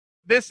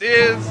This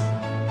is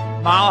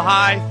Mile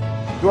High.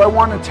 Do I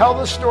want to tell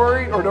the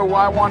story or do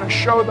I want to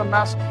show the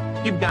message?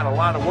 You've got a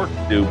lot of work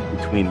to do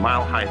between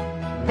Mile High.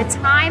 The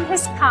time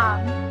has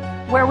come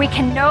where we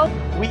can know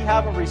we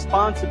have a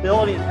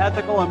responsibility, an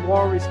ethical and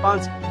moral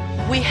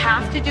responsibility. We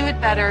have to do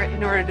it better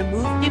in order to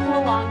move people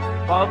along.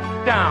 Up,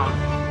 down,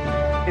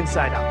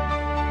 inside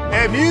out.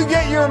 If you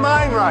get your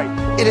mind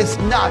right, it is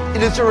not.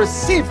 It is a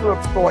receiver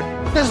of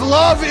thought. Because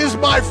love is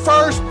my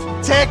first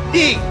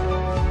technique.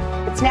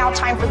 It's now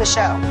time for the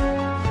show.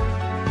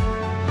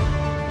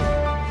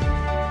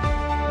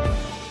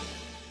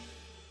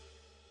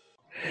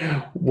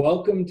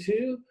 Welcome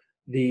to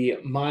the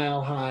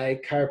Mile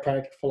High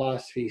Chiropractic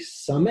Philosophy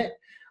Summit.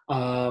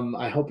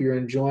 I hope you're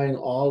enjoying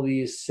all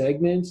these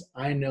segments.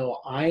 I know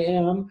I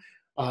am,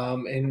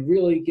 and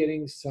really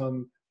getting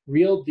some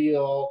real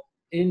deal,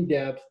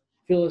 in-depth,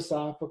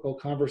 philosophical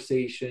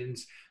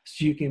conversations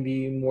so you can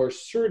be more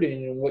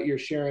certain in what you're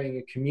sharing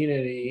in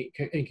community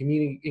and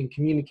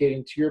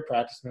communicating to your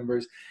practice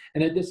members.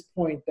 And at this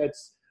point,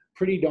 that's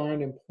pretty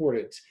darn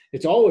important.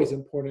 It's always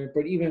important,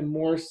 but even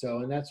more so,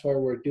 and that's why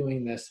we're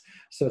doing this.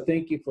 So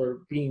thank you for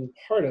being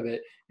part of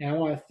it. And I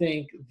want to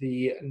thank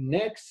the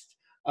next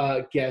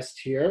guest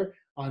here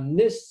on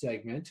this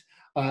segment,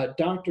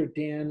 Dr.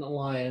 Dan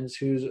Lyons,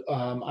 who's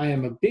I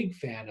am a big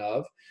fan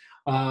of.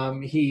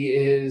 He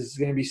is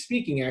going to be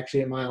speaking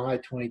actually at Mile High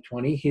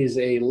 2020. He is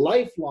a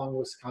lifelong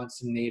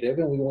Wisconsin native,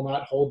 and we will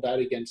not hold that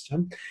against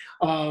him.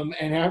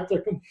 And after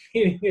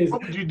completing his...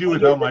 What would you do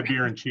without my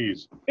beer and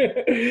cheese?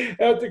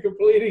 After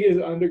completing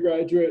his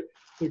undergraduate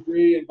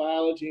degree in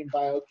biology and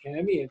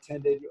biochem, he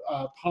attended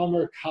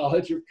Palmer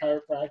College of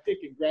Chiropractic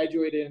and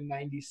graduated in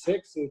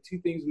 '96. So two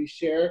things we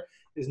share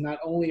is not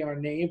only our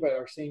name, but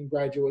our same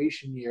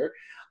graduation year,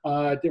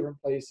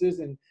 different places.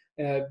 And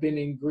been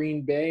in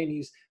Green Bay, and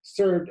he's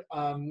served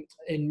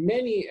in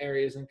many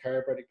areas in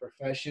chiropractic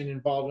profession.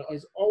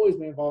 He's always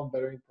been involved in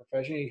bettering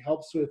profession. He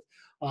helps with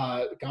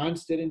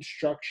Gonstad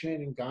instruction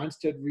and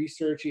Gonstad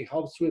research. He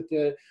helps with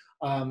the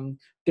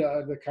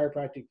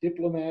chiropractic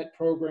diplomat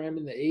program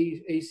and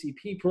the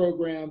ACP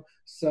program.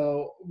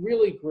 So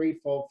really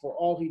grateful for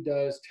all he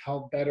does to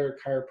help better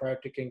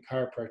chiropractic and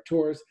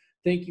chiropractors.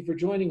 Thank you for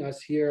joining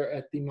us here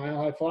at the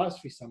Mile High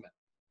Philosophy Summit.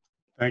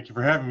 Thank you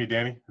for having me,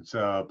 Danny. It's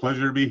a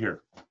pleasure to be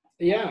here.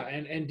 Yeah,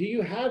 and do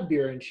you have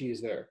beer and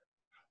cheese there?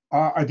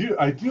 I do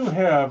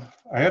have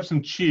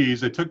some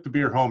cheese. I took the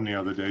beer home the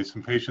other day.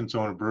 Some patients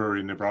own a brewery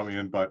and they brought me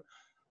in, but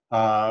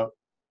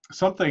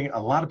something a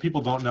lot of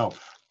people don't know.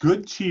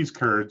 Good cheese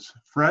curds,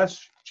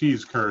 fresh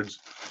cheese curds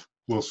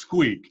will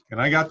squeak.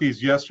 And I got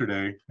these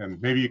yesterday,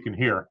 and maybe you can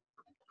hear.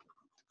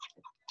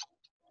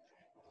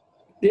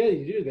 Yeah,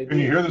 you do. Can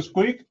you hear the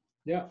squeak?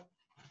 Yeah.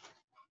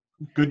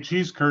 Good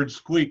cheese curds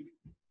squeak.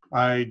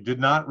 I did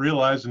not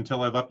realize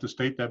until I left the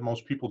state that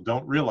most people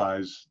don't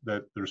realize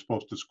that they're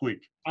supposed to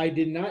squeak. I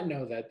did not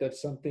know that. That's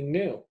something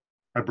new.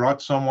 I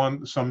brought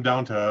some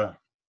down to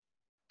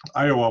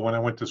Iowa when I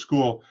went to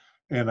school,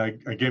 and I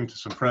gave them to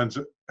some friends,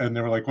 and they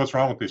were like, "What's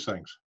wrong with these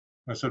things?"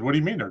 I said, "What do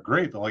you mean? They're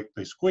great. They're like,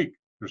 they squeak.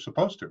 They're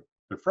supposed to.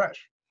 They're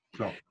fresh."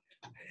 So.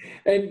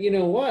 And you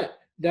know what?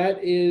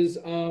 That is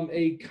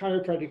a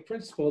chiropractic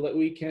principle that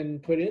we can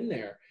put in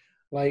there.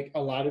 Like,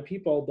 a lot of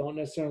people don't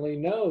necessarily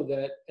know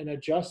that an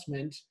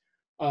adjustment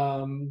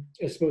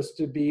is supposed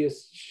to be,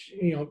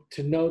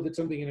 to know that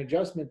something in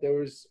adjustment, there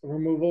was a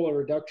removal or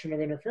reduction of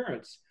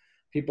interference.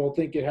 People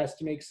think it has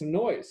to make some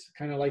noise,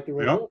 kind of like the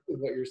removal of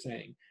what you're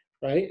saying,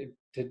 right?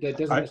 That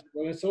doesn't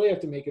necessarily have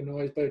to make a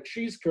noise, but a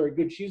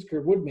good cheese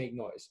curd would make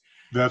noise.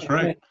 That's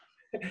right.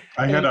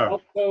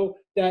 Also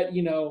that,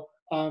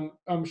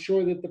 I'm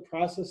sure that the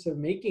process of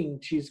making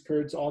cheese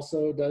curds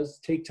also does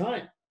take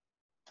time.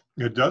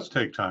 It does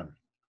take time,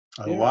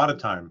 a lot of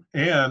time.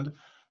 And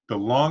the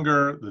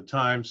longer the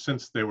time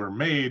since they were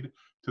made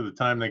to the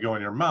time they go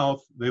in your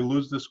mouth, they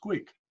lose the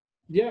squeak.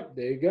 Yeah,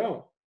 there you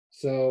go.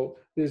 So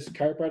there's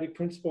chiropractic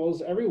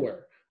principles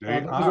everywhere.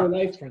 These are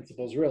life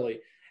principles, really.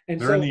 And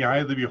they're in the eye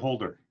of the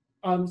beholder.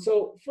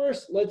 So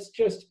first, let's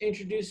just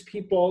introduce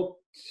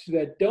people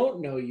that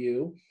don't know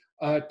you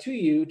to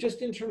you,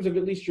 just in terms of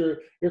at least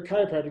your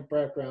chiropractic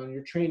background,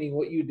 your training,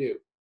 what you do.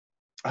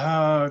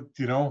 I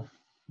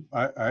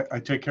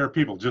take care of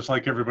people just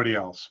like everybody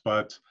else,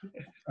 but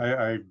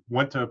I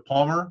went to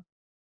Palmer,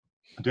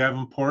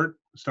 Davenport,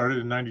 started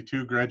in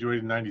 '92,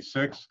 graduated in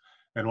 '96.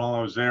 And while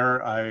I was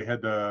there, I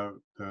had the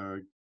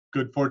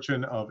good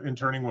fortune of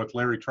interning with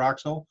Larry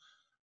Troxell,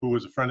 who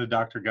was a friend of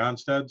Dr.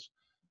 Gonstad's.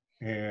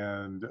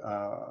 And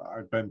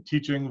I've been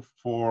teaching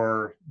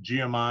for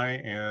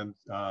GMI and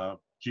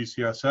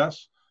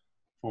GCSS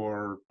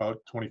for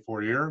about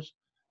 24 years.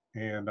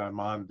 And I'm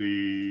on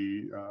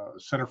the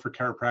Center for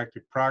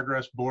Chiropractic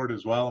Progress board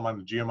as well. I'm on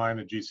the GMI and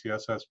the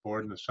GCSS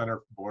board and the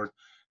Center board.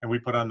 And we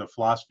put on the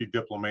Philosophy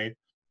Diplomate.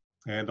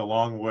 And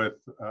along with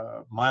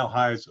Mile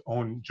High's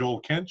own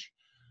Joel Kinch,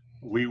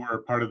 we were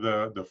part of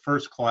the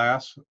first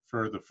class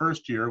for the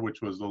first year,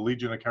 which was the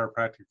Legion of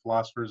Chiropractic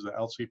Philosophers, the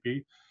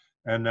LCP.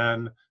 And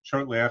then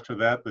shortly after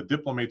that, the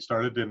Diplomate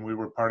started, and we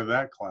were part of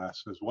that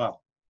class as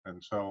well.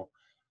 And so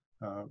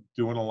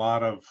doing a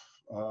lot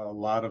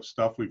of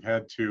stuff. We've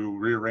had to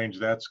rearrange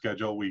that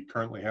schedule. We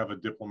currently have a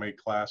diplomate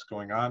class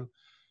going on,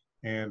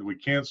 and we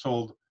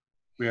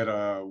had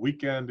a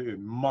weekend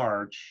in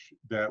March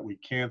that we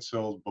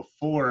canceled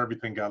before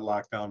everything got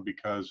locked down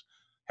because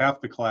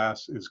half the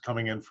class is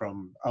coming in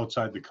from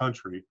outside the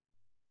country.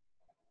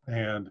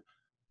 And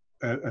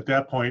at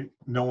that point,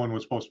 no one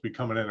was supposed to be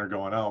coming in or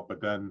going out.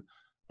 But then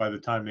by the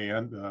time the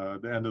end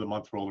of the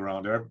month rolled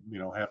around,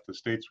 half the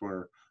states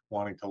were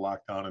wanting to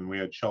lock down, and we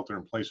had shelter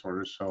in place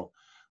orders. So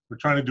we're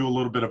trying to do a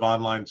little bit of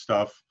online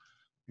stuff.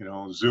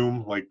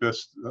 Zoom like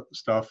this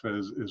stuff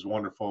is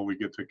wonderful. We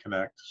get to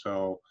connect.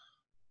 So,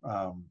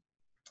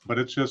 but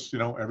it's just,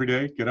 every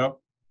day, get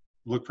up,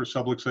 look for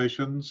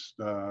subluxations,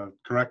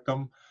 correct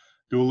them,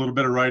 do a little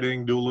bit of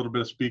writing, do a little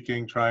bit of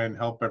speaking, try and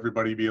help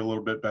everybody be a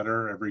little bit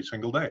better every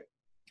single day.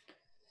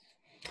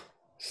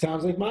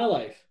 Sounds like my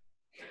life.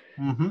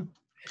 Mm-hmm.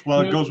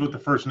 Well, it goes with the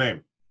first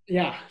name.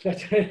 Yeah,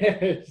 that's what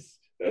it is.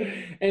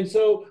 And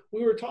so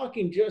we were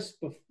talking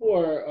just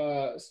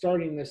before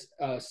starting this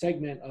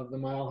segment of the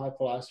Mile High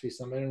Philosophy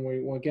Summit, and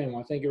we again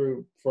want to thank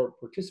everyone for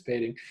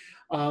participating,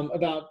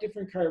 about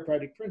different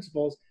chiropractic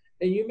principles.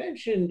 And you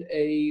mentioned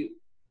a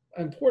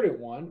important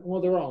one.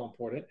 Well, they're all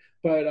important,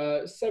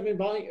 but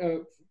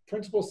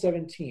Principle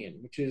 17,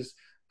 which is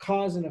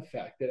cause and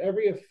effect. That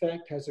every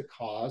effect has a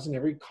cause, and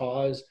every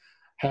cause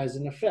has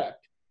an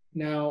effect.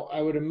 Now,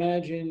 I would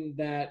imagine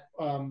that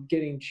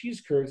getting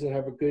cheese curds that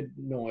have a good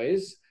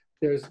noise,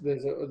 there's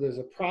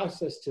a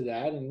process to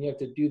that, and you have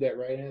to do that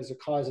right, and there's a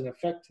cause and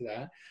effect to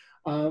that.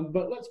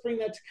 But let's bring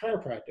that to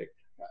chiropractic.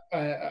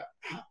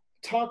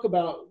 Talk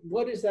about,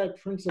 what does that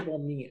principle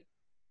mean?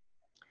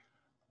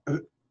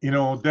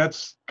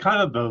 That's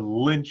kind of the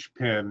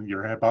linchpin.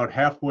 You're about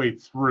halfway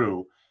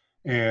through,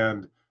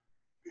 and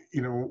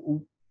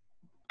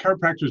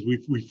chiropractors,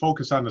 we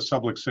focus on the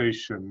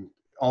subluxation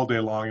all day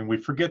long, and we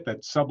forget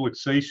that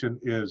subluxation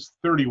is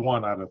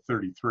 31 out of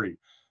 33.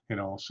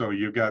 So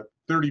you've got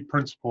 30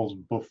 principles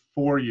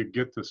before you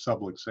get to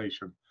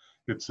subluxation.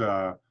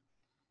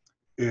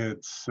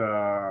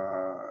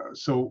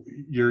 So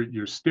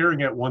you're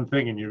staring at one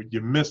thing and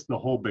you miss the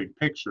whole big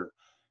picture.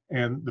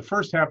 And the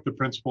first half of the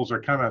principles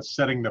are kind of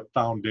setting the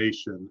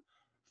foundation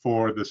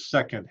for the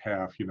second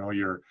half.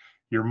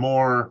 You're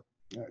more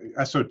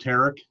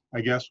esoteric,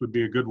 I guess would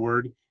be a good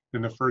word,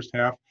 in the first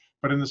half.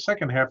 But in the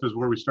second half is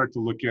where we start to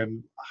look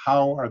in,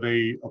 how are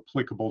they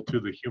applicable to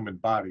the human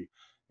body?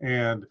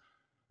 And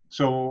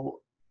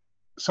so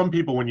some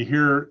people, when you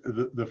hear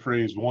the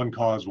phrase one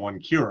cause, one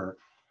cure,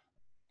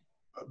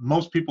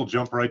 most people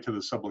jump right to the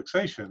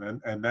subluxation,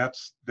 and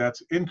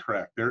that's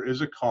incorrect. There is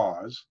a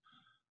cause,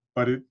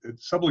 but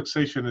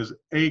subluxation is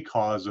a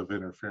cause of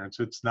interference.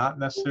 It's not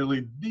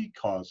necessarily the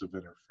cause of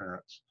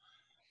interference.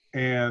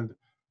 And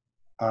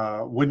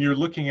when you're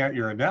looking at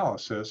your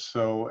analysis,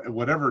 so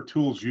whatever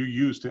tools you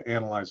use to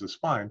analyze the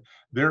spine,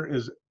 there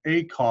is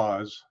a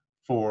cause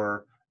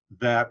for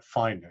that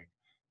finding.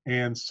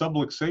 And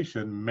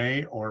subluxation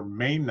may or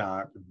may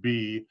not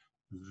be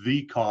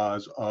the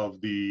cause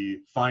of the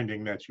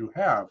finding that you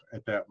have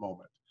at that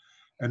moment.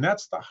 And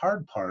that's the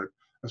hard part,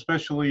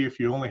 especially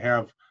if you only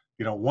have,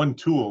 one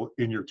tool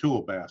in your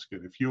tool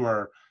basket.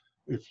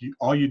 If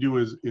all you do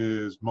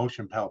is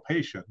motion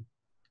palpation,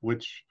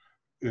 which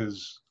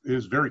is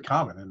very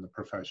common in the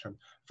profession.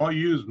 If all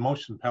you use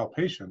motion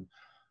palpation,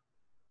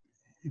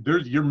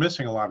 you're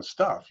missing a lot of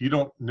stuff. You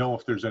don't know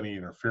if there's any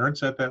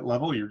interference at that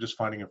level. You're just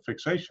finding a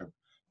fixation.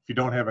 If you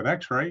don't have an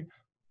x-ray,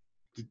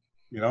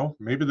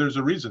 maybe there's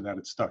a reason that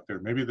it's stuck there.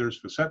 Maybe there's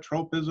facet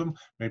tropism,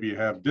 maybe you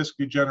have disc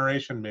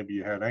degeneration, maybe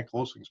you have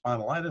ankylosing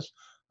spondylitis.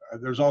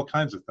 There's all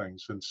kinds of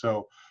things. And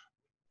so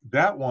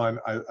that one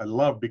I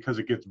love because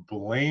it gets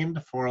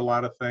blamed for a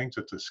lot of things.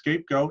 It's a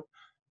scapegoat,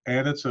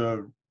 and it's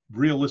a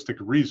realistic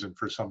reason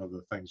for some of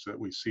the things that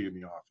we see in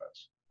the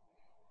office.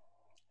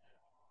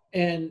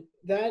 And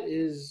that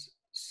is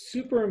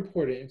super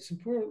important. It's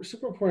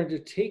super important to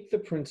take the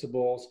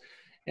principles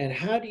and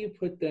how do you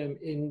put them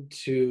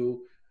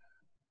into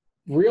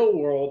real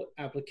world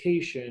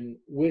application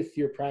with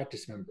your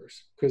practice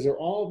members, because they're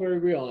all very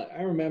real.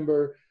 I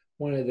remember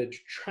one of the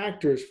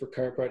detractors for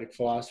chiropractic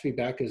philosophy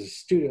back as a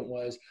student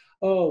was,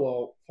 oh,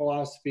 well,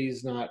 philosophy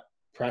is not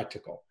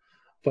practical.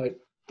 But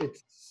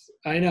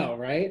I know,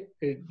 right?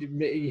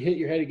 You hit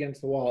your head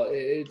against the wall.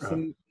 It's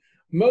the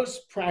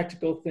most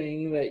practical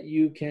thing that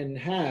you can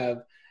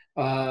have,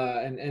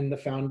 and the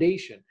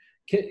foundation.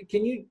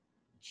 Can you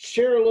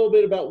share a little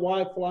bit about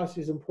why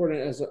philosophy is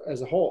important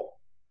as a whole?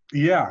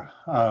 Yeah,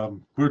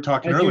 we were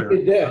talking earlier.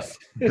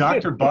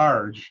 Dr.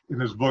 Barge, in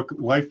his book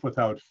Life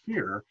Without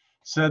Fear,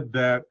 said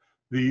that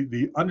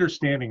the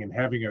understanding and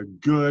having a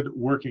good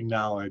working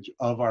knowledge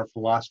of our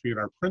philosophy and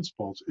our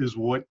principles is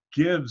what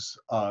gives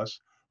us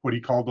what he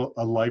called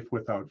a life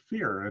without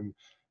fear. And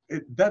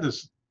that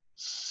is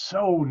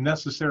so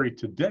necessary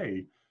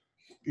today.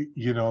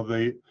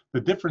 The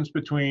difference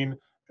between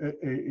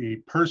a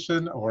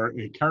person or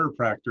a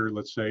chiropractor,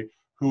 let's say,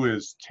 who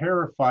is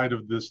terrified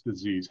of this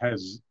disease,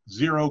 has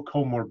zero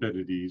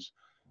comorbidities,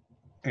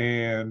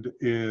 and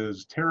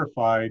is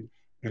terrified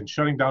and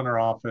shutting down their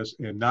office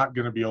and not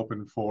going to be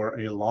open for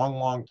a long,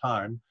 long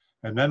time,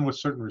 and then with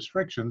certain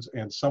restrictions,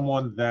 and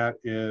someone that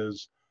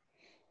is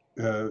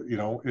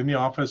in the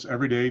office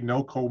every day,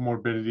 no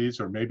comorbidities,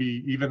 or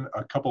maybe even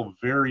a couple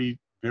very,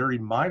 very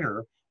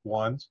minor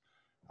ones,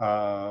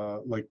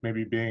 like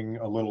maybe being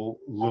a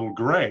little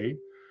gray,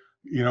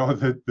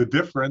 the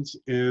difference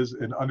is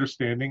an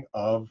understanding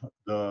of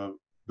the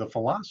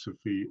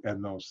philosophy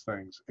and those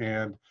things.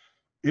 And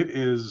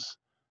it's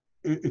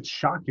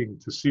shocking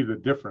to see the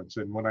difference.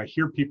 And when I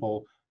hear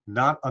people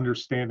not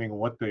understanding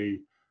what they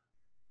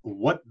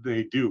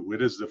do,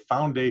 it is the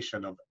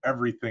foundation of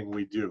everything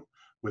we do.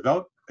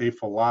 Without a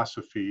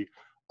philosophy,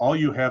 all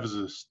you have is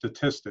a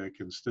statistic,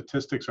 and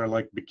statistics are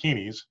like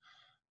bikinis.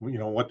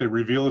 What they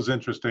reveal is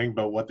interesting,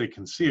 but what they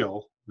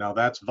conceal, now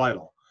that's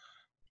vital.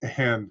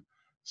 And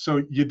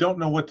so you don't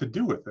know what to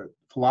do with it.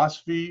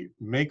 Philosophy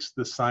makes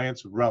the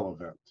science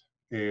relevant,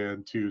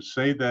 and to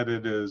say that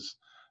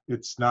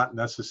it's not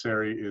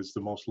necessary is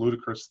the most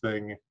ludicrous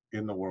thing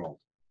in the world.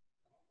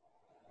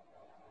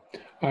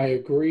 I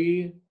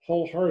agree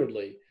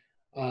wholeheartedly.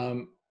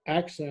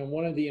 Actually, on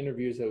one of the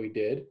interviews that we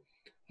did,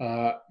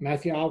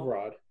 Matthew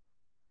Alvarad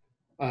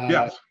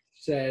yes,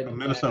 said, from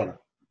Minnesota.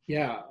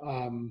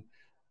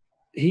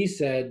 He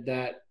said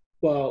that,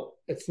 well,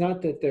 it's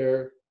not that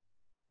they're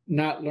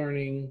not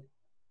learning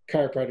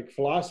chiropractic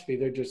philosophy,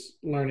 they're just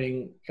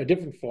learning a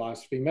different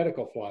philosophy,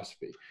 medical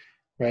philosophy,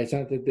 right? It's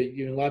not that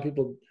a lot of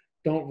people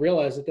don't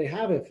realize that they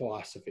have a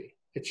philosophy.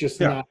 It's just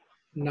they've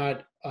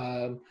not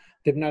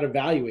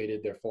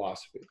evaluated their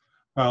philosophy.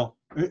 Well,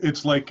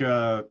 it's like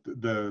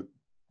the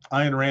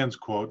Ayn Rand's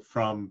quote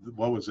from,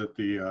 what was it,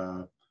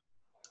 the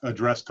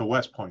address to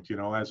West Point,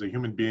 as a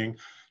human being,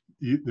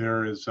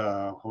 as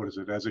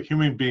a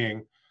human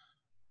being,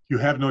 you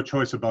have no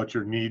choice about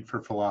your need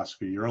for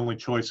philosophy. Your only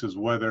choice is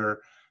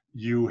whether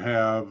you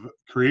have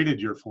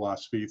created your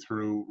philosophy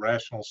through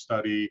rational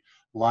study,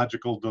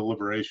 logical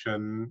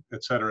deliberation,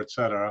 et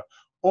cetera,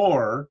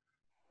 or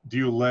do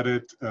you let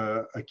it,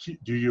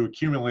 do you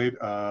accumulate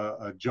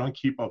a junk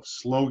heap of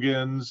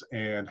slogans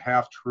and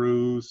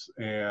half-truths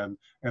and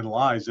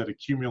lies that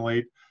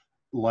accumulate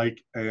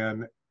like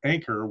an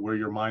anchor where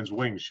your mind's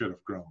wings should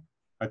have grown?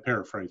 I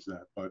paraphrase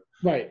that, but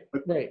right.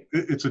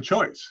 It's a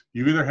choice.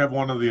 You either have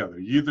one or the other.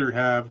 You either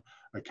have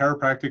a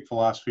chiropractic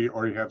philosophy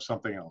or you have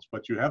something else,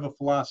 but you have a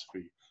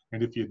philosophy.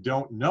 And if you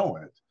don't know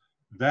it,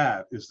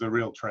 that is the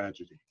real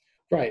tragedy.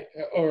 Right.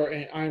 Or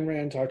Ayn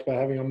Rand talked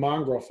about having a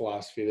mongrel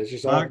philosophy. That's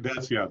just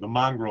the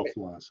mongrel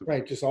philosophy.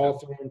 Right. Just all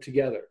thrown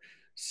together.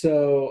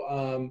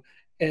 So,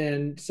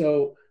 and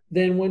so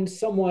then when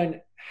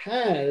someone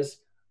has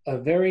a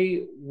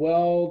very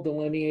well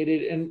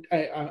delineated, and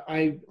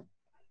I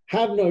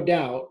have no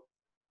doubt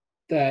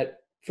that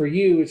for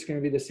you, it's going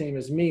to be the same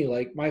as me.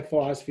 Like, my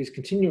philosophy is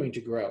continuing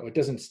to grow. It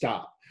doesn't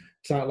stop.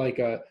 It's not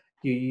like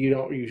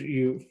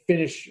you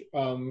finish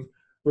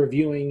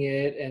reviewing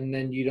it and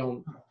then you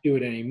don't do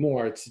it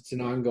anymore. It's an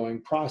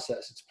ongoing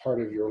process. It's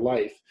part of your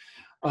life.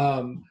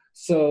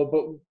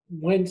 But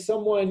when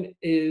someone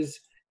is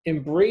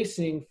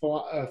embracing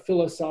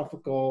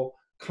philosophical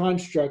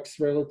constructs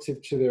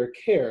relative to their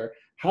care,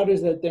 how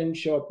does that then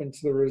show up into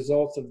the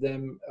results of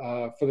them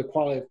for the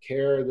quality of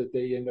care that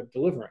they end up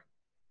delivering?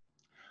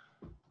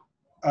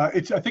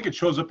 I think it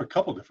shows up a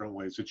couple different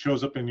ways. It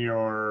shows up in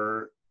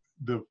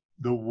the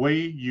way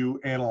you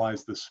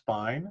analyze the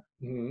spine,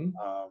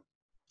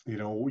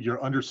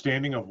 your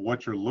understanding of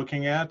what you're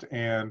looking at.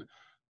 And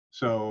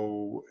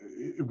so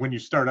when you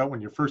start out,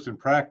 when you're first in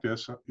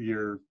practice,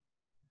 you're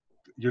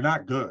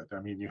not good. I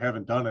mean, you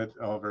haven't done it,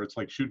 or it's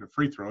like shooting a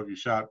free throw. If you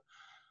shot,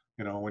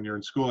 when you're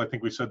in school, I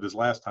think we said this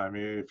last time,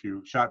 if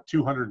you shot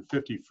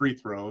 250 free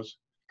throws,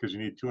 because you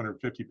need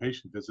 250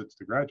 patient visits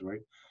to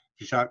graduate,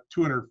 if you shot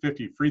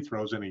 250 free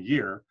throws in a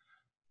year,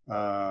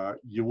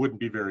 you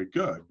wouldn't be very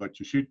good. But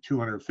you shoot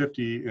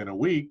 250 in a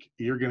week,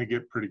 you're going to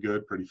get pretty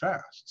good pretty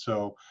fast.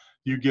 So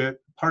you get,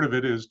 part of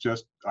it is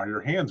just, are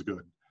your hands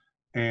good?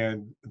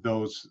 And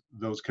those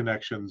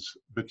connections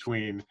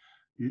between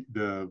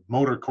the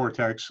motor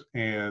cortex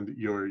and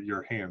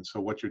your hands, so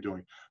what you're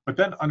doing. But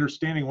then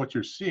understanding what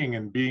you're seeing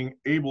and being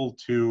able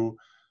to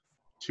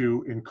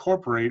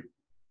incorporate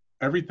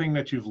everything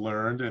that you've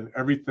learned and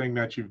everything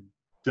that you've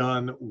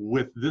done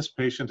with this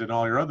patient and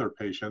all your other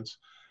patients,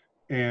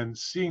 and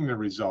seeing the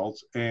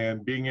results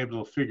and being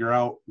able to figure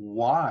out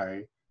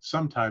why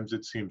sometimes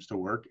it seems to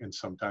work and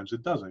sometimes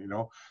it doesn't.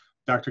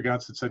 Dr.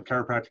 Gonstad said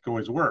chiropractic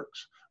always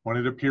works. When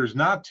it appears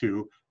not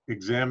to,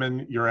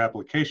 examine your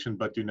application,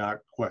 but do not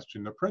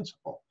question the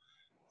principle.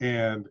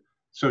 And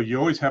so you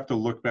always have to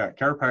look back.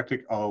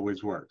 Chiropractic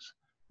always works.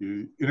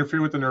 You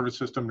interfere with the nervous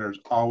system, there's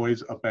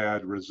always a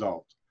bad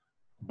result.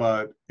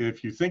 But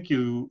if you think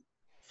you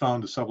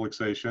found a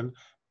subluxation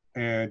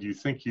and you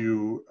think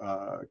you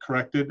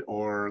corrected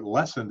or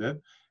lessened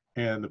it,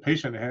 and the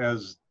patient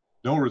has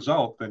no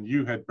result, then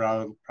you had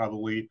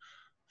probably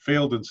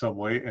failed in some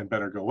way and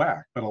better go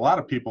back. But a lot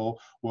of people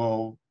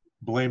will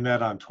blame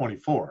that on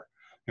 24,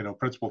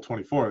 principle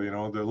 24,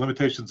 the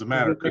limitations of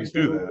matter couldn't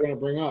do that. We're going to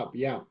bring up,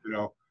 yeah.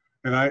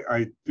 and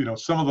I,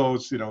 some of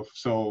those,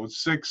 so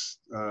 6,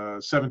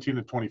 17,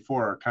 and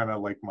 24 are kind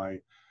of like my,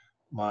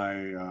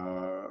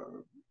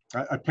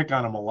 I pick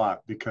on them a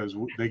lot because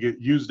they get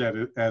used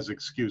as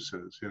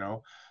excuses,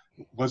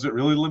 Was it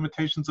really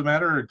limitations of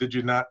matter, or did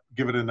you not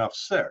give it enough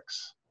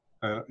 6?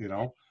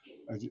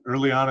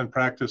 Early on in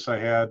practice, I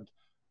had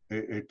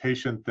a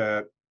patient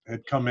that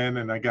had come in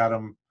and I got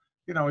him,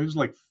 he was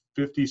like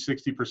 50,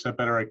 60%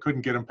 better. I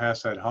couldn't get him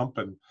past that hump.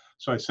 And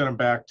so I sent him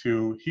back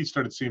he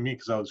started seeing me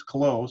because I was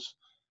close,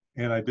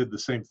 and I did the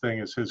same thing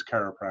as his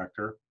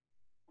chiropractor.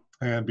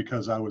 And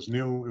because I was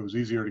new, it was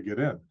easier to get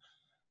in.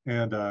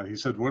 And he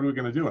said, "What are we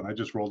going to do?" And I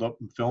just rolled up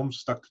and filmed,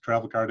 stuck the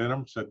travel card in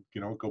him, said,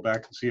 "Go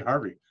back and see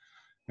Harvey."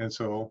 And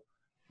so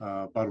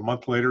about a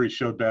month later, he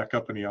showed back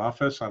up in the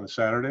office on a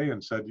Saturday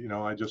and said,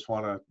 "I just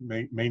want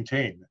to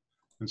maintain."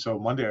 And so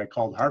Monday I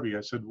called Harvey.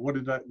 I said, what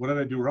did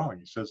I do wrong?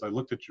 He says, "I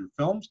looked at your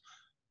films.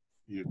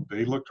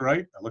 They looked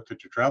right. I looked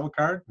at your travel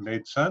card. It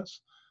made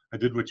sense. I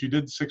did what you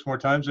did 6 more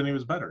times and he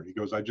was better." He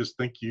goes, "I just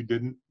think you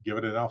didn't give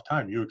it enough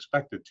time. You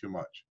expected too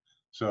much."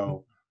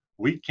 So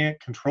we can't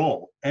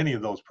control any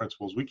of those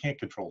principles. We can't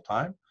control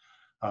time.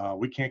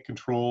 We can't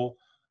control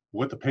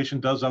what the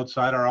patient does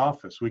outside our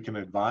office. We can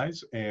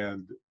advise,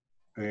 and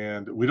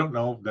we don't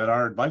know that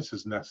our advice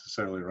is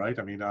necessarily right.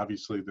 I mean,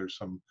 obviously there's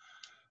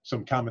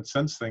some common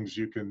sense things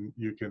you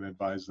can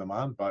advise them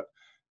on, but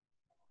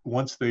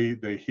once they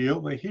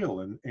heal, they heal.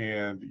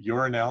 And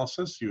your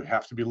analysis, you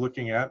have to be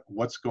looking at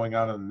what's going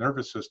on in the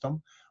nervous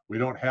system. We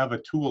don't have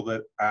a tool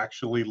that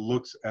actually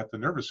looks at the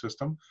nervous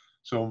system.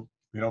 So,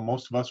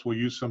 most of us will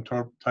use some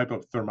type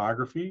of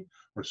thermography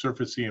or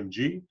surface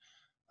EMG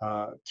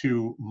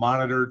to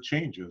monitor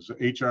changes,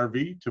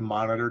 HRV to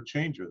monitor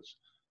changes.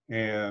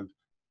 And,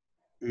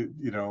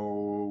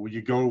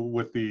 you go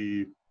with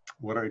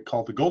what I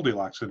call the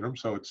Goldilocks syndrome.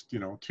 So it's,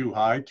 too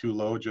high, too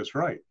low, just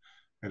right.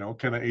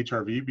 Can an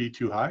HRV be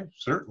too high?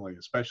 Certainly,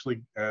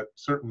 especially at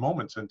certain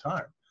moments in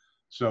time.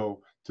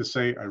 So to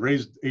say I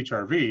raised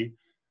HRV,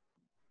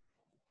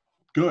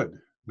 good,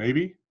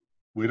 maybe,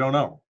 we don't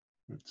know.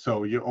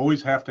 So you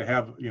always have to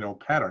have,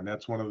 pattern.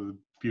 That's one of the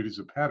beauties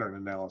of pattern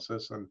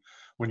analysis. And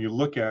when you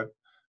look at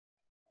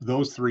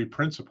those 3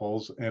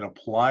 principles and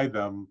apply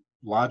them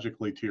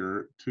logically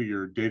to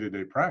your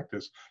day-to-day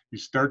practice, you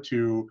start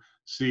to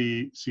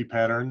see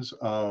patterns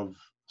of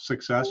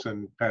success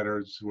and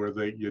patterns where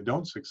you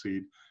don't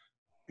succeed.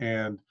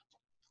 And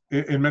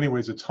in many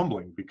ways it's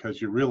humbling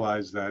because you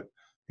realize that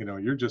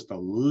you're just a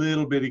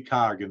little bitty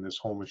cog in this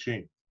whole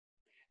machine.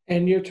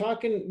 And you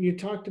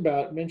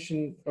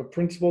mentioned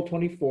principle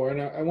 24,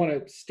 and I want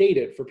to state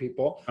it for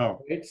people. Oh.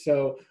 Right?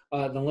 So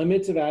the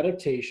limits of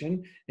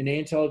adaptation: innate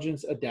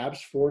intelligence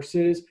adapts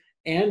forces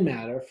and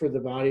matter for the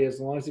body as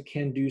long as it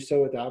can do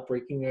so without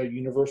breaking a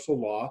universal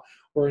law,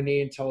 or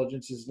innate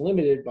intelligence is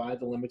limited by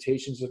the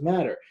limitations of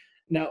matter.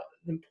 Now,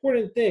 the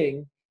important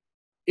thing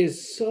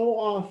is so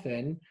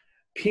often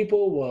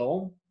people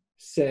will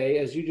say,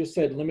 as you just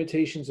said,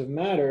 limitations of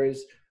matter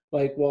is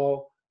like,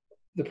 well,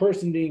 the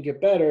person didn't get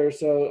better,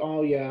 so,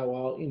 oh yeah,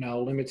 well,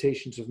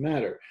 limitations of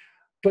matter.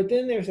 But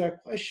then there's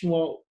that question,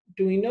 well,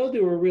 do we know they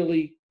were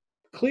really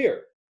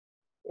clear?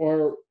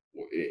 Or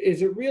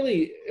is it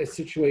really a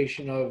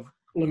situation of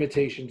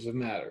limitations of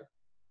matter?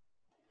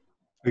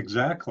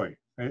 Exactly.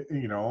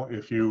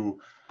 If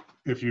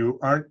you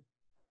aren't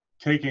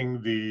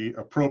taking the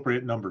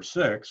appropriate number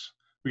 6,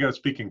 we got to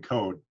speak in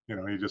code.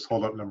 You just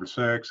hold up number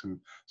 6 and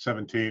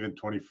 17 and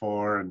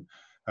 24 and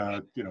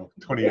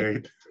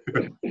 28.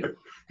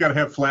 Got to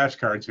have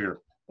flashcards here.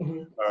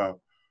 Mm-hmm.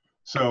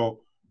 So,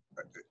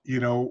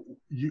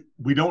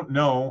 we don't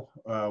know,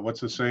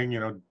 what's the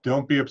saying,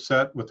 don't be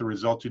upset with the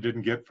result you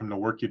didn't get from the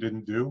work you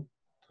didn't do.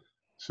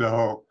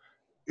 So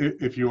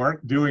if you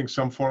aren't doing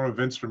some form of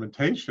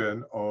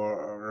instrumentation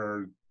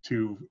or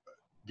to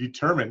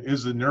determine,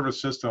 is the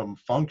nervous system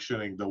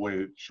functioning the way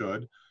it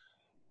should,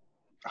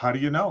 how do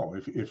you know?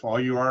 If all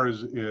you are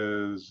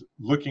is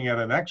looking at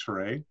an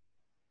x-ray,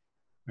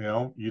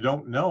 you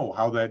don't know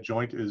how that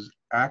joint is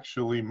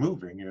actually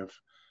moving.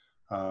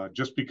 If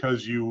just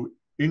because you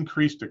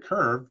increased a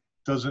curve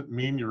doesn't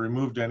mean you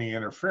removed any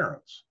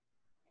interference.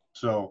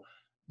 So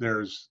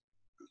there's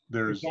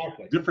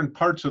Exactly. different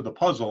parts of the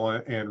puzzle,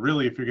 and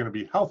really, if you're going to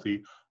be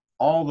healthy,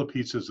 all the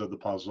pieces of the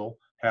puzzle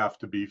have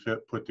to be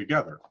put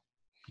together.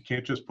 You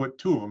can't just put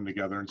 2 of them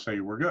together and say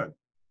we're good.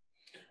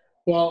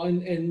 Well,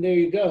 and there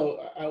you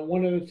go.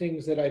 One of the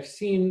things that I've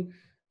seen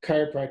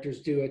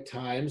chiropractors do at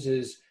times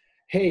is,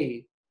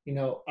 hey,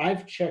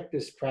 I've checked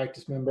this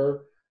practice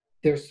member.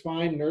 Their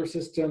spine nerve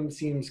system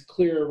seems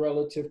clear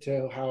relative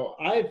to how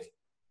I've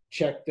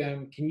checked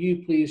them. Can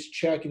you please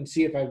check and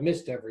see if I've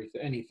missed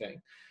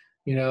anything?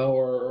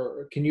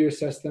 Or can you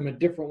assess them in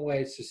different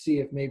ways to see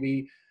if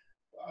maybe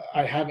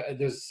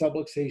there's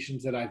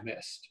subluxations that I've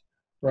missed,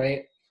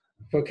 right?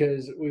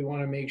 Because we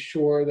want to make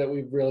sure that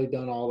we've really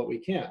done all that we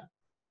can.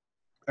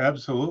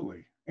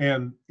 Absolutely.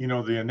 And,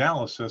 the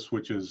analysis,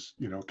 which is,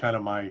 kind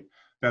of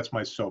that's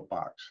my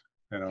soapbox,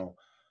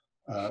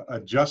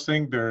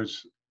 adjusting,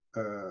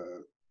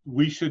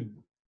 we should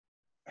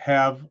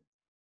have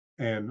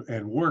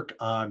and work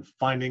on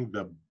finding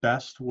the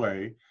best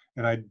way.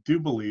 And I do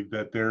believe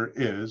that there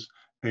is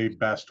a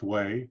best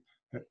way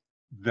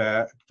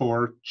that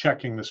for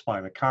checking the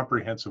spine, a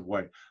comprehensive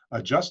way.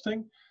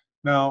 Adjusting,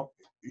 now,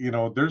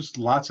 there's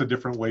lots of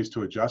different ways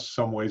to adjust.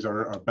 Some ways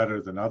are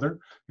better than other.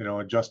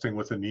 Adjusting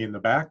with a knee in the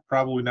back,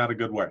 probably not a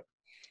good way.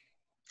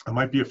 It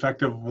might be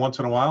effective once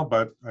in a while,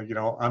 but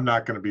I'm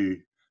not going to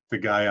be the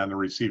guy on the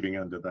receiving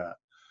end of that.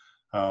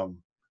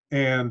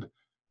 And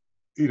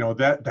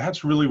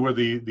that's really where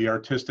the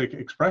artistic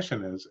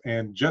expression is.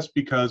 And just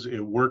because it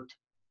worked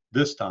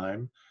this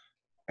time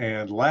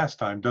and last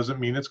time doesn't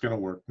mean it's going to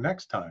work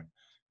next time.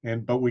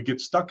 But we get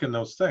stuck in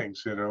those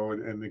things. In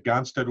the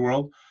Gonstad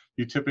world,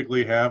 you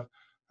typically have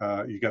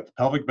you got the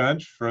pelvic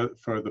bench for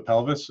the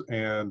pelvis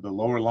and the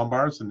lower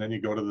lumbars, and then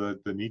you go to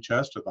the knee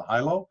chest or the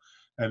high-low,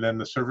 and then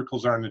the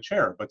cervicals are in the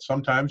chair. But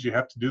sometimes you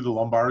have to do the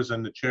lumbars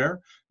in the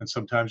chair, and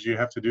sometimes you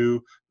have to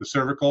do the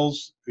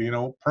cervicals,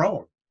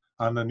 prone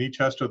on the knee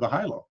chest or the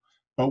high-low.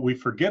 But we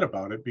forget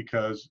about it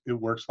because it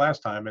works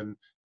last time.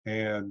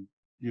 And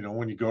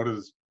when you go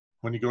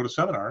to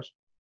seminars,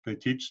 they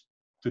teach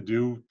to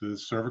do the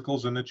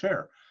cervicals in the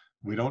chair.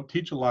 We don't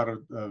teach a lot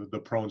of the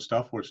prone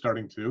stuff. We're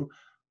starting to,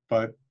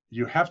 but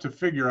you have to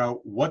figure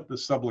out what the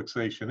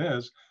subluxation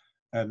is.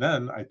 And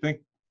then I think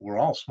we're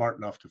all smart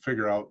enough to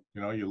figure out,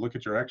 you look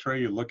at your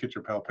x-ray, you look at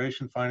your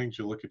palpation findings,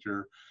 you look at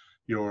your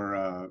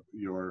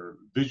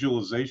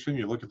visualization,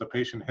 you look at the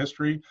patient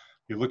history,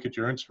 you look at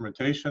your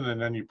instrumentation,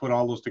 and then you put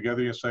all those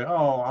together, you say,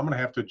 oh, I'm going to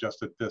have to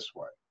adjust it this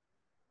way.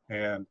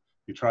 And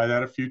you try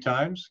that a few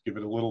times, give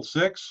it a little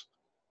 6,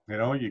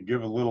 you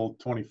give a little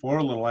 24,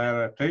 a little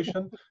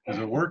adaptation. Is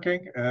it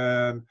working?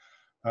 And,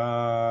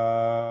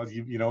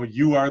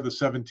 you are the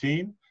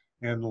 17,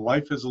 and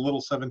life is a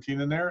little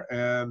 17 in there.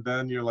 And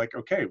then you're like,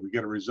 okay, we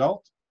get a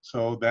result.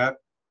 So that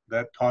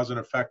cause and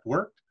effect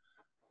worked,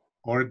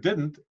 or it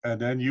didn't. And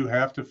then you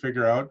have to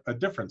figure out a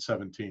different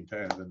 17 to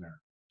add in there.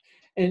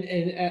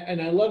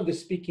 And I love the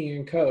speaking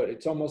in code.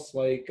 It's almost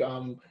like,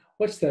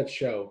 what's that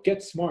show?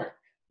 Get Smart,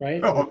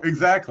 right? Oh,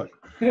 exactly.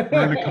 We're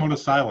in a cone of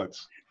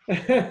silence.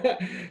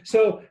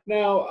 So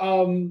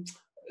now,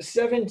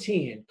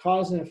 17,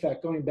 cause and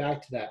effect, going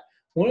back to that.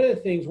 One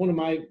of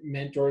my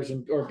mentors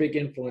or big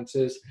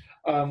influences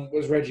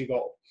was Reggie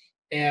Gold.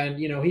 And,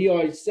 he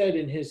always said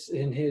in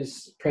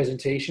his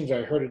presentations,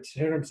 I heard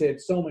him say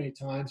it so many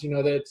times,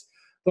 that it's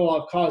the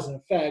law of cause and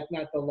effect,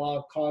 not the law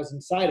of cause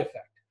and side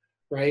effect,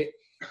 right?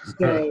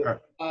 So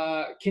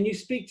can you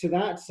speak to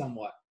that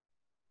somewhat?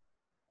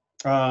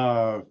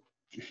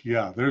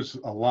 Yeah, there's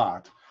a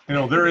lot.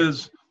 There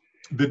is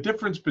the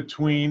difference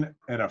between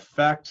an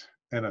effect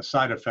and a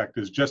side effect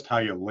is just how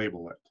you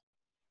label it.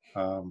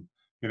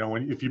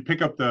 If you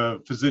pick up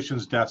the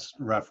physician's desk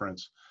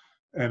reference,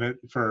 and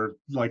for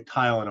like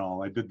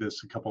Tylenol, I did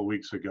this a couple of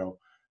weeks ago,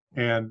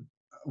 and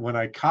when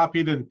I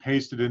copied and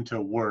pasted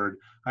into Word,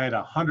 I had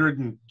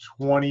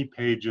 120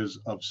 pages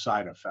of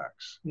side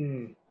effects.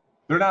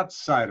 They're not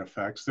side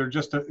effects. They're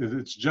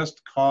it's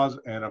just cause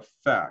and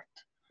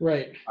effect.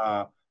 Right.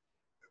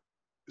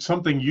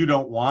 Something you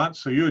don't want.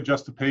 So you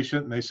adjust the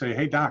patient and they say,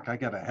 hey, doc, I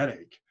got a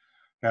headache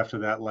after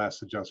that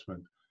last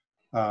adjustment.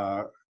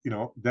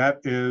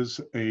 That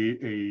is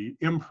a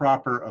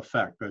improper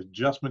effect. The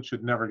adjustment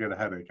should never get a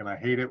headache. And I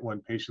hate it when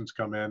patients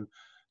come in,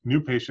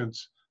 new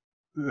patients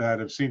that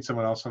have seen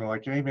someone else and are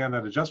like, hey man,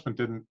 that adjustment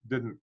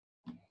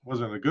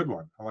wasn't a good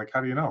one. I'm like,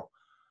 how do you know?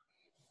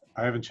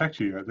 I haven't checked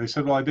you yet. They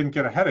said, well, I didn't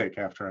get a headache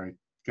after I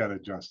got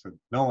adjusted.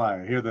 No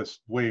lie, I hear this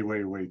way,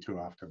 way, way too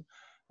often.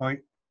 I'm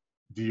like,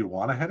 do you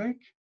want a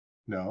headache?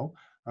 No.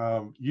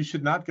 You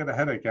should not get a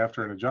headache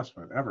after an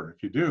adjustment, ever.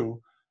 If you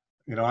do,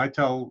 I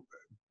tell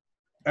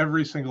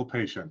every single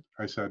patient,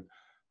 I said,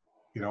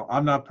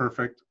 I'm not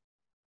perfect,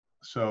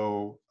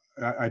 so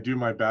I do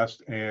my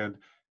best. And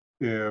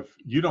if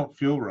you don't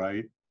feel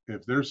right,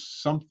 if there's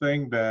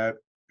something that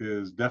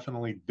is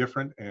definitely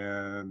different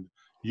and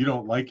you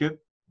don't like it,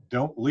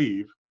 don't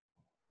leave.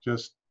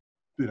 Just,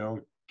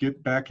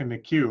 get back in the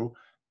queue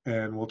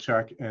and we'll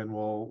check and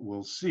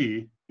we'll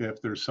see if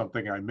there's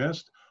something I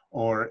missed,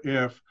 or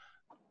if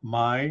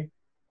my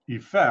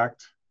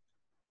effect,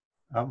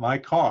 my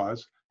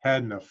cause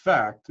had an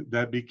effect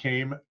that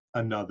became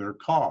another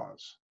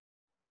cause.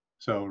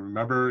 So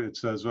remember, it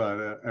says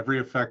every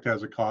effect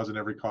has a cause and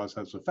every cause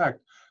has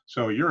effect.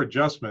 So your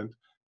adjustment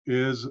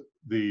is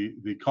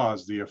the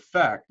cause. The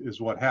effect is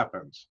what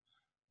happens.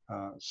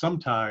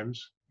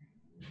 Sometimes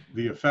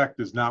the effect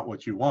is not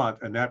what you want,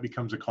 and that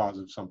becomes a cause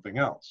of something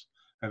else.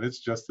 And it's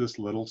just this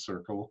little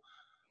circle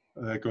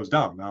that goes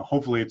down. Now,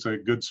 hopefully it's a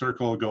good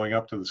circle going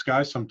up to the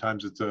sky.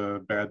 Sometimes it's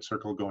a bad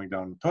circle going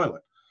down the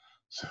toilet.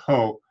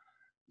 So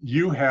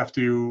you have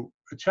to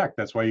check.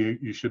 That's why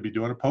you should be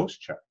doing a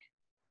post check,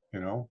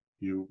 so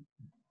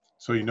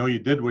you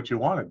did what you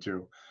wanted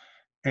to.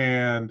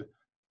 And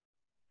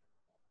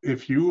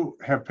if you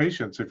have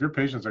patients, if your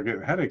patients are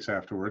getting headaches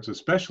afterwards,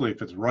 especially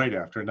if it's right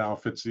after. Now,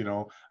 if it's,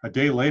 a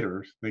day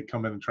later, they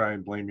come in and try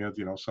and blame you,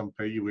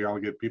 we all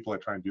get people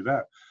that try and do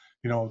that.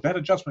 That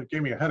adjustment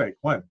gave me a headache.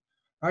 When?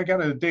 I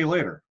got it a day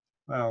later.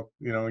 well,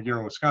 you're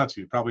in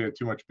Wisconsin, you probably had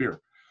too much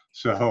beer.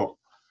 So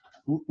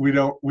we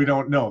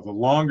don't know. The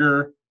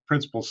longer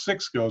principle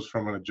 6 goes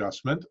from an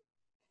adjustment,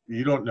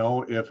 you don't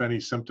know if any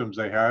symptoms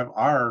they have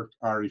are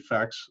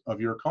effects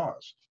of your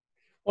cause.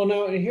 Well,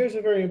 now, and here's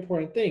a very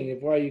important thing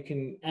of why you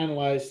can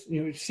analyze,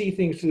 see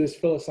things through this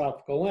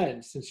philosophical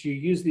lens, since you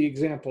use the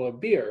example of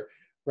beer,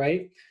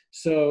 right?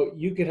 So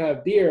you could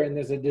have beer and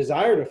there's a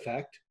desired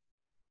effect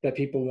that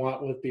people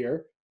want with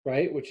beer,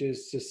 right? Which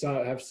is to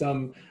have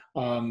some,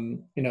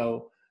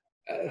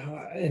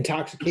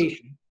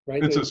 intoxication,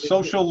 right? It's a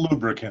social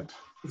lubricant.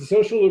 It's a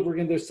social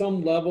lubricant. There's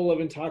some level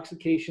of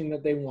intoxication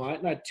that they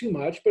want, not too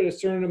much, but a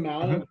certain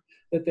amount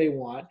that they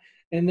want.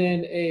 And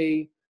then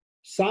a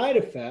side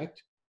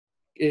effect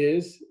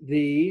is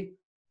you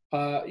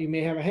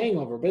may have a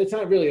hangover, but it's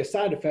not really a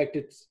side effect.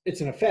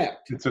 It's an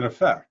effect. It's an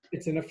effect.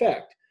 It's an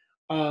effect.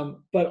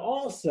 But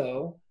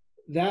also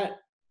that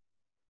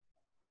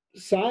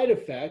side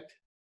effect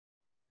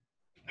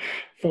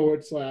 /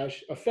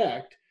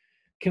 effect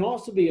can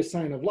also be a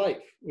sign of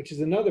life, which is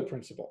another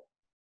principle.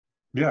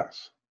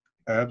 Yes,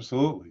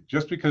 absolutely.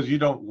 Just because you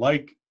don't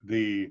like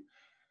the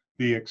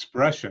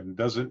expression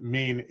doesn't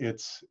mean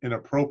it's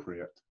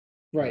inappropriate.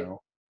 Right.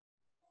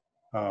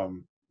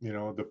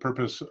 The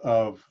purpose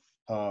of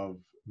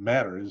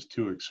matter is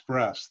to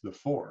express the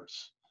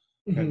force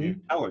and the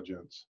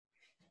intelligence.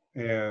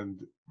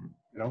 And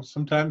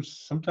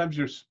sometimes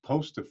you're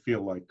supposed to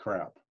feel like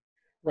crap.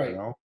 Right.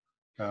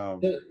 So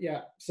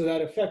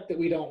that effect that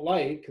we don't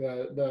like,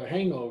 the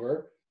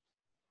hangover,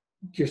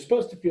 you're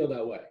supposed to feel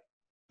that way.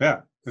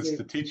 Yeah, it's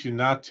to teach you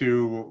not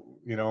to,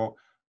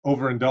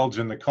 overindulge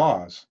in the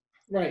cause.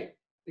 Right.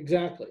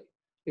 Exactly.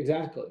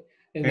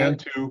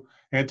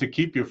 And to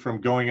keep you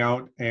from going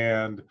out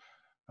and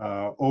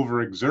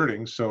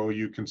overexerting, so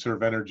you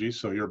conserve energy,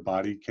 so your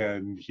body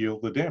can heal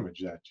the damage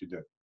that you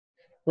did.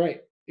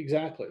 Right.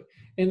 Exactly.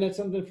 And that's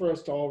something for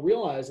us to all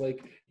realize.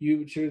 Like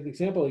you showed the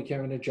example, you can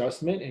have an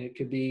adjustment, and it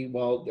could be,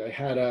 well, I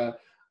had a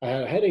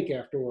headache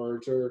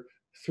afterwards, or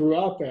threw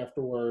up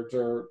afterwards,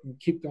 or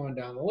keep going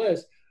down the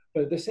list.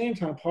 But at the same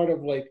time, part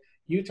of, like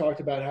you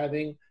talked about,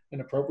 having an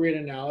appropriate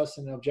analysis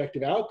and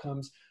objective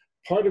outcomes,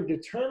 part of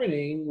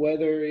determining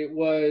whether it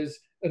was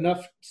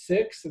enough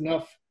 6,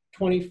 enough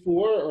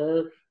 24,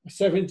 or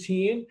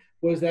 17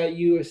 was that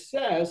you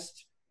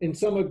assessed in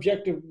some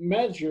objective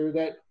measure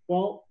that,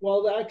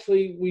 well,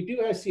 actually, we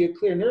do see a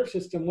clear nerve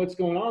system. What's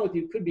going on with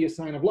you could be a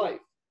sign of life.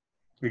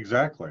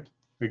 Exactly.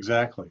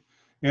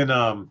 In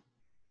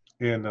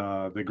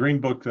the Green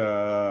Book,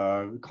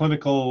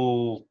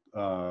 controlled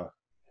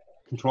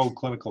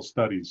clinical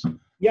studies.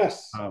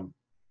 Yes.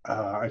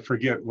 I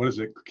forget, what is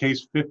it?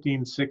 Case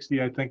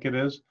 1560, I think it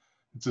is.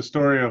 It's a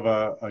story of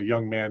a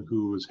young man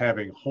who was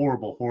having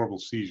horrible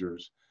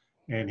seizures,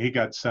 and he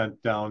got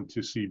sent down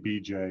to see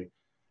BJ.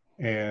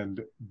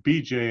 And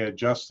BJ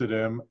adjusted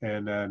him,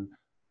 and then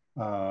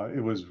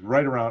it was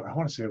right around, I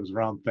want to say it was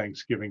around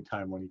Thanksgiving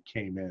time when he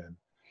came in.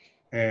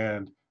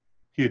 And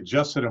he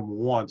adjusted him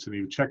once, and he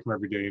would check him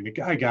every day. And the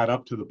guy got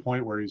up to the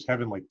point where he was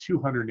having like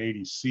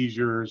 280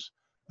 seizures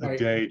a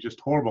day, just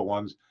horrible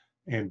ones.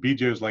 And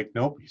BJ was like,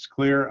 nope, he's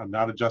clear. I'm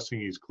not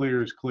adjusting. He's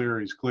clear.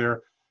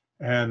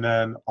 And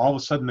then all of a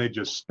sudden they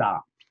just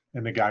stopped,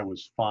 and the guy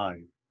was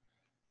fine.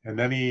 And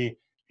then he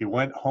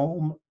went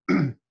home,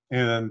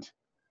 and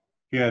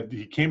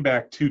he came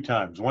back 2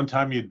 times. One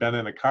time he had been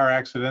in a car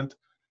accident,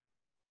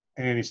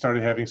 and he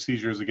started having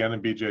seizures again,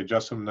 and BJ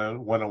adjusted him, and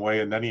then went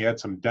away. And then he had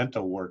some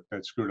dental work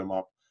that screwed him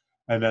up,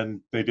 and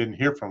then they didn't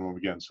hear from him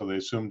again. So they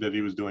assumed that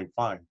he was doing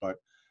fine. But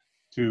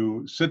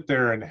to sit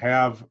there and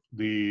have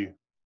the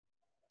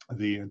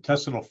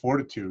intestinal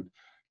fortitude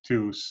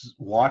to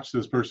watch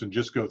this person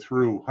just go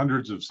through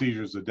hundreds of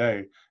seizures a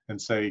day and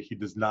say he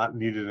does not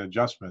need an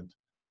adjustment,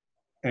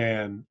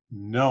 and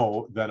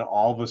know that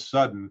all of a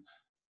sudden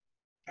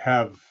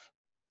have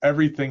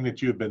everything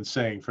that you have been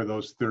saying for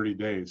those 30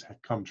 days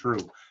come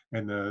true,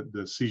 and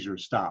the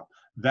seizures stop.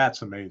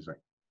 That's amazing.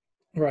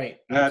 Right.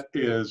 That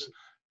is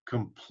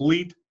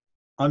complete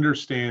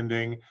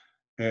understanding.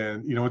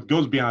 And, it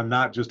goes beyond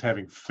not just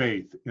having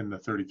faith in the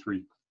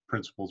 33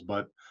 principles,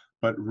 but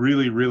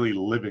really, really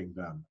living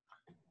them.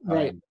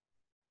 Right.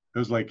 It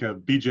was like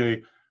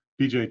BJ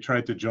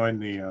tried to join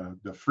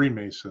the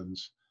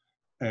Freemasons,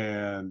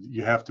 and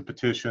you have to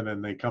petition,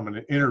 and they come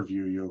and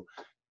interview you.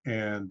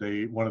 And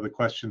one of the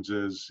questions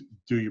is,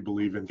 do you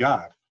believe in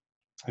God?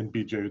 And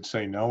BJ would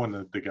say no, and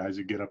the guys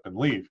would get up and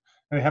leave.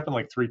 And it happened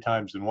like 3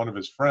 times. And one of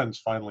his friends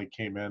finally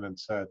came in and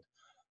said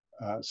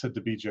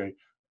to BJ,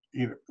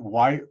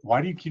 why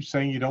do you keep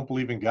saying you don't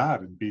believe in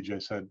God? And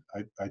BJ said,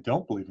 I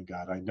don't believe in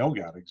God. I know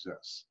God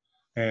exists.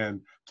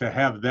 And to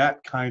have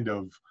that kind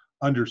of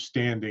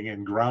understanding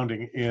and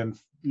grounding in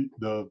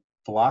the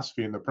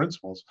philosophy and the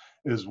principles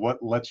is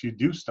what lets you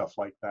do stuff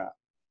like that.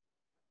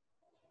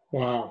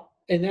 Wow.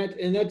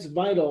 And that's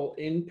vital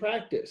in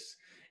practice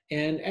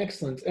and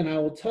excellence. And I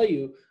will tell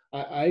you,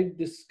 I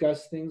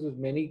discuss things with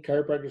many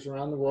chiropractors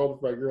around the world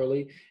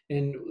regularly.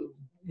 And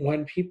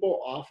when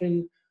people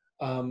often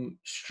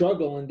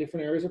struggle in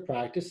different areas of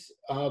practice,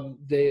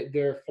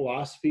 their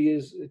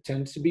philosophy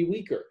tends to be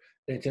weaker.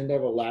 They tend to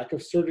have a lack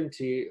of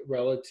certainty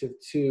relative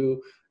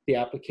to the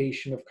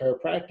application of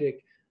chiropractic,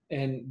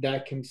 and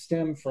that can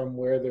stem from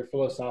where their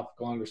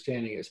philosophical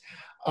understanding is.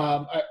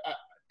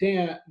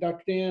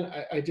 Dr. Dan,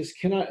 I just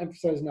cannot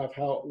emphasize enough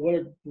what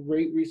a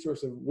great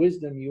resource of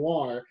wisdom you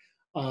are.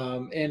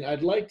 And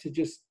I'd like to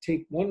just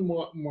take one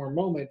more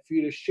moment for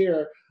you to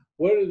share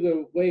what are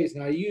the ways.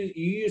 Now, you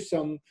use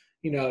some,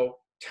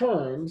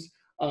 terms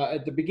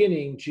at the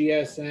beginning,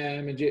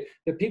 GSM, and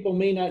that people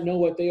may not know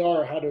what they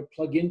are, how to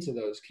plug into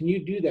those. Can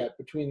you do that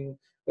between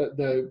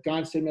the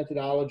Gonstad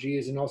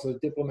methodologies and also the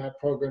Diplomat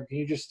program? Can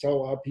you just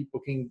tell how people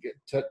can get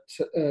to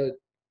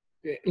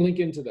link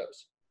into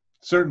those?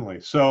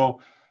 Certainly.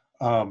 So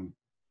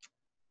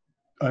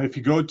if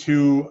you go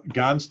to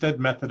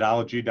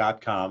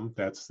gonstadmethodology.com,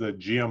 that's the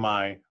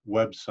GMI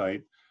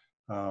website,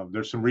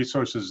 there's some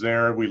resources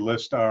there. We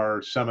list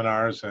our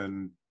seminars,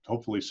 and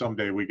hopefully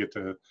someday we get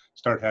to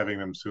start having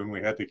them soon.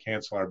 We had to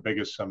cancel our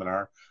biggest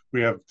seminar.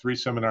 We have 3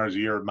 seminars a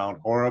year at Mount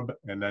Horeb,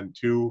 and then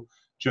 2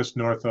 just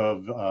north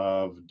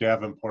of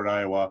Davenport,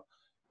 Iowa,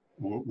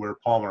 where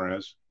Palmer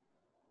is.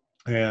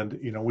 And,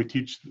 we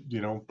teach,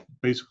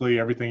 basically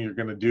everything you're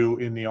going to do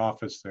in the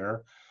office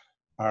there.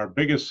 Our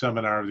biggest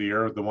seminar of the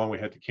year, the one we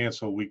had to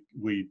cancel, we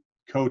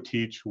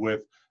co-teach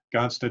with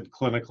Gonstad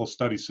Clinical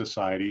Study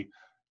Society.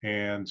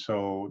 And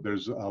so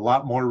there's a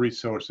lot more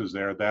resources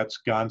there. That's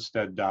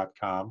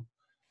gonstad.com.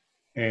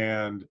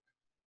 And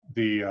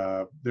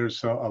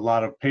there's a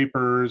lot of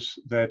papers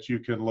that you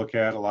can look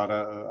at, a lot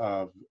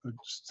of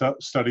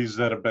studies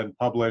that have been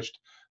published.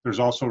 There's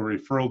also a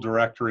referral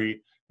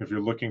directory if you're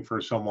looking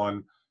for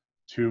someone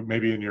to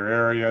maybe in your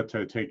area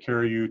to take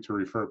care of you, to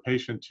refer a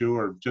patient to,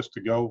 or just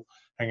to go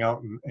hang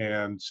out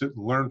and sit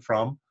and learn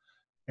from.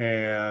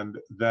 And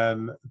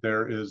then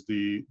there is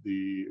the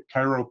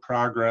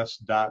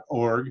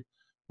chiroprogress.org,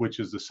 which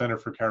is the Center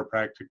for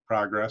Chiropractic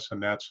Progress, and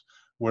that's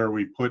where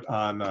we put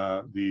on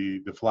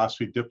the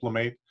philosophy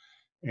diplomate.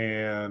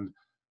 And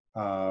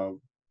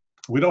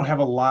we don't have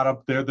a lot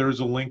up there. There's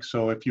a link,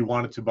 so if you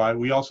wanted to buy,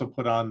 we also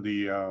put on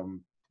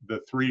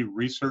the 3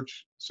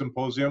 research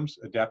symposiums,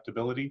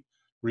 adaptability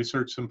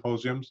research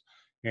symposiums,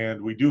 and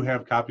we do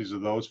have copies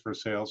of those for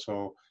sale.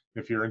 So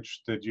if you're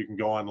interested, you can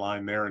go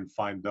online there and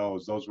find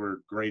those. Those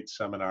were great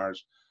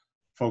seminars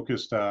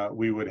focused.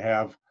 We would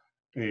have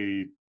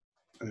a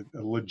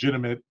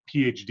legitimate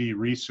PhD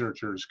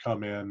researchers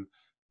come in,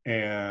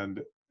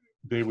 and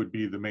they would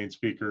be the main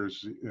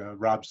speakers.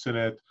 Rob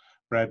Sinnott,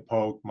 Brad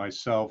Polk,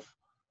 myself,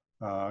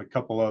 a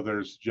couple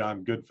others.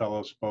 John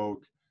Goodfellow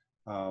spoke.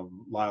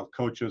 Lyle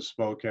Coaches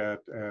spoke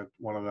at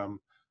one of them.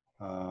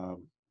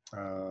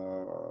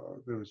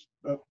 There was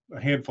a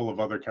handful of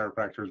other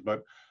chiropractors,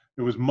 but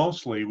it was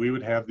mostly we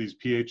would have these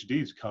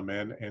PhDs come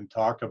in and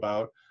talk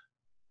about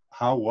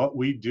how what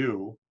we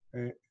do,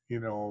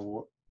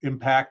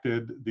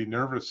 impacted the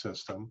nervous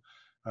system.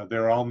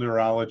 They're all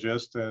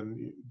neurologists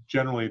and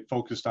generally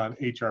focused on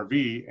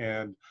HRV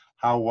and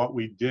how what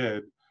we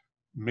did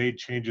made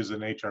changes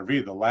in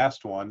HRV. The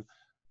last one,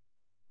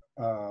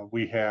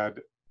 we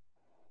had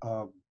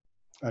a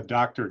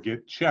doctor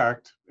get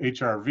checked,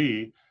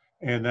 HRV,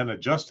 and then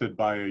adjusted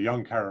by a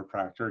young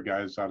chiropractor,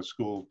 guys out of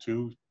school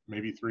 2,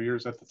 maybe 3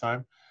 years at the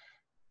time,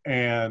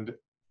 and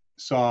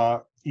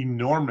saw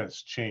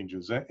enormous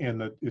changes.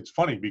 And it's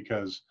funny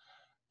because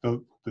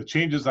the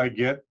changes I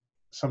get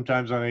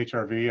sometimes on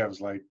HRV, I was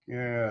like,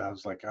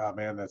 oh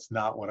man, that's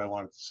not what I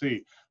wanted to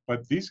see.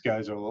 But these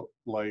guys are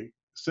like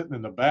sitting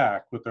in the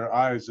back with their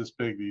eyes this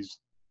big, these,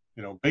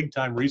 big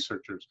time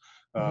researchers.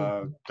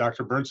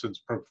 Dr.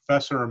 Bernson's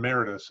professor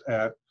emeritus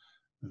at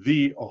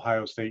the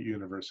Ohio State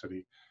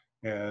University.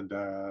 And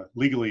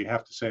legally you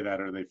have to say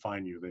that or they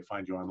fine you. They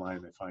find you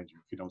online, they find you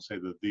if you don't say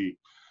the.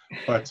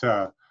 But,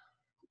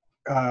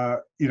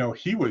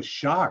 he was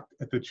shocked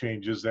at the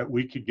changes that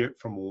we could get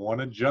from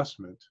one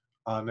adjustment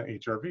on the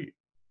HRV,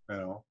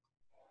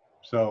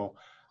 So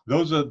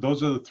those are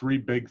the 3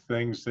 big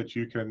things that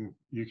you can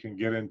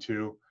get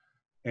into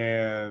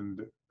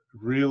and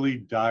really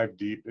dive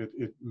deep.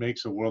 It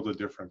makes a world of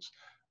difference.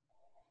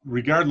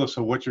 Regardless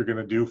of what you're going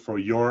to do for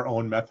your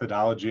own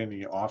methodology in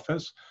the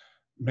office,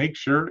 make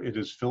sure it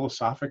is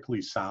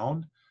philosophically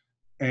sound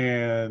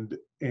and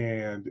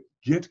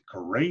get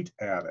great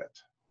at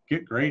it.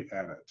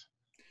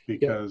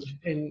 Because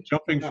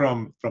jumping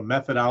from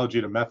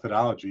methodology to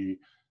methodology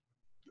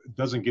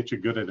doesn't get you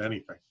good at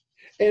anything.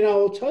 And I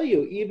will tell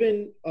you,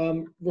 even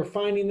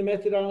refining the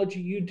methodology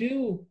you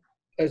do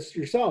as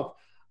yourself,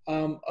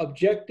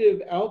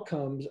 objective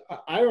outcomes.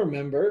 I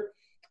remember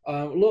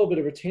a little bit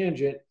of a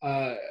tangent,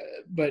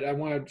 but I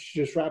want to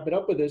just wrap it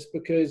up with this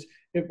because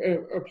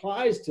it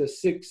applies to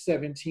 6,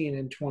 17,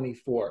 and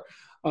 24.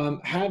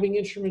 Having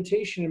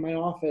instrumentation in my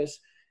office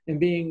and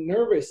being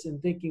nervous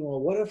and thinking, well,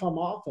 what if I'm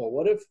awful?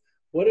 What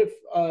if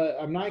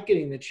I'm not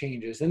getting the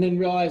changes? And then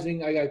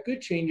realizing I got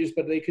good changes,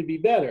 but they could be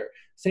better.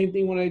 Same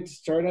thing when I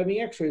started having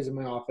x-rays in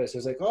my office. I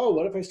was like, oh,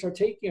 what if I start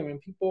taking them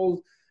and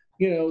people,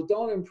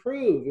 don't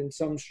improve in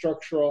some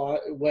structural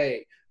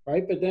way?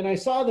 right? But then I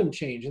saw them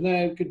change, and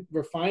then I could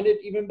refine it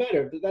even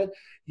better. But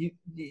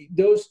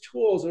those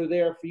tools are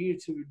there for you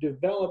to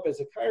develop as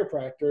a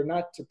chiropractor,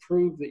 not to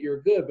prove that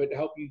you're good, but to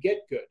help you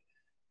get good.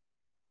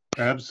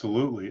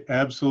 Absolutely,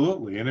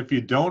 absolutely. And if you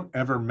don't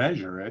ever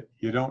measure it,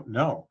 you don't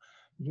know.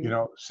 Mhm. You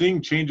know,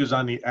 seeing changes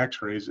on the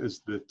x-rays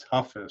is the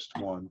toughest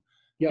one.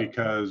 Yep.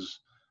 Because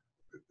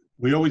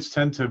we always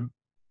tend to,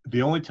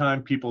 the only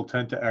time people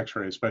tend to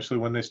x-ray, especially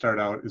when they start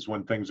out, is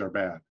when things are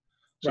bad.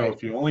 So Right.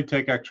 if you only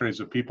take x-rays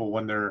of people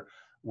when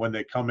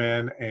they come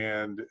in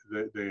and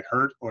they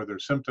hurt, or their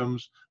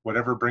symptoms,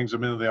 whatever brings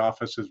them into the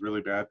office is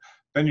really bad,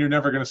 then you're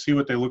never going to see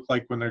what they look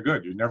like when they're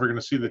good. You're never going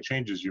to see the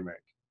changes you make.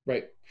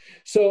 Right.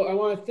 So I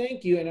want to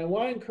thank you, and I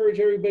want to encourage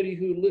everybody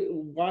who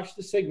watched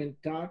the segment.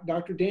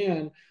 Dr.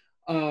 Dan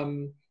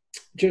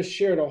just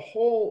shared a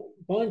whole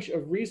bunch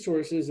of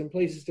resources and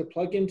places to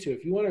plug into.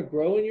 If you want to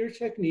grow in your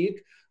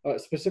technique,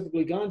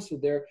 specifically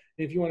Gonstad there,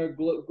 and if you want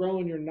to grow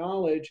in your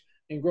knowledge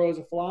and grow as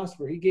a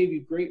philosopher, he gave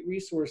you great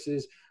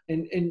resources.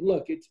 And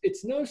look,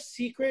 it's no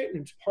secret,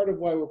 and it's part of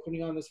why we're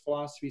putting on this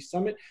philosophy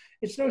summit.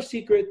 It's no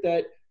secret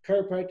that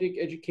chiropractic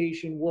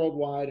education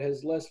worldwide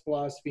has less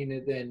philosophy in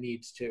it than it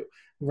needs to,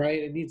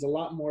 right? It needs a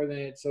lot more than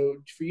it. So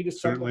for you to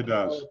Certainly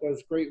does.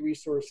 those great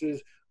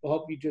resources will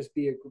help you just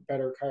be a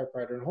better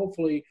chiropractor. And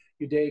hopefully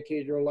you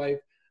dedicate your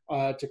life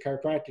to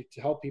chiropractic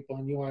to help people,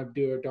 and you want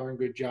to do a darn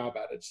good job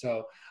at it.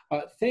 So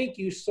thank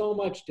you so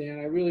much, Dan.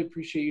 I really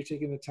appreciate you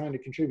taking the time to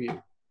contribute.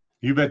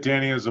 You bet,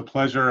 Danny. It was a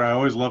pleasure. I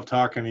always love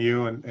talking to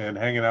you and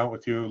hanging out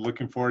with you.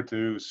 Looking forward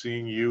to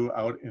seeing you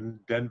out in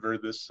Denver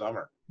this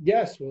summer.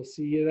 Yes, we'll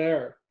see you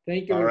there.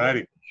 Thank you. All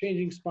righty.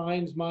 Changing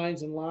spines,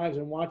 minds, and lives,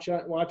 and watch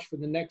for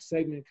the next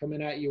segment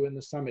coming at you in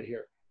the summit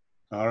here.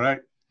 All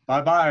right.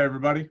 Bye-bye,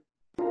 everybody.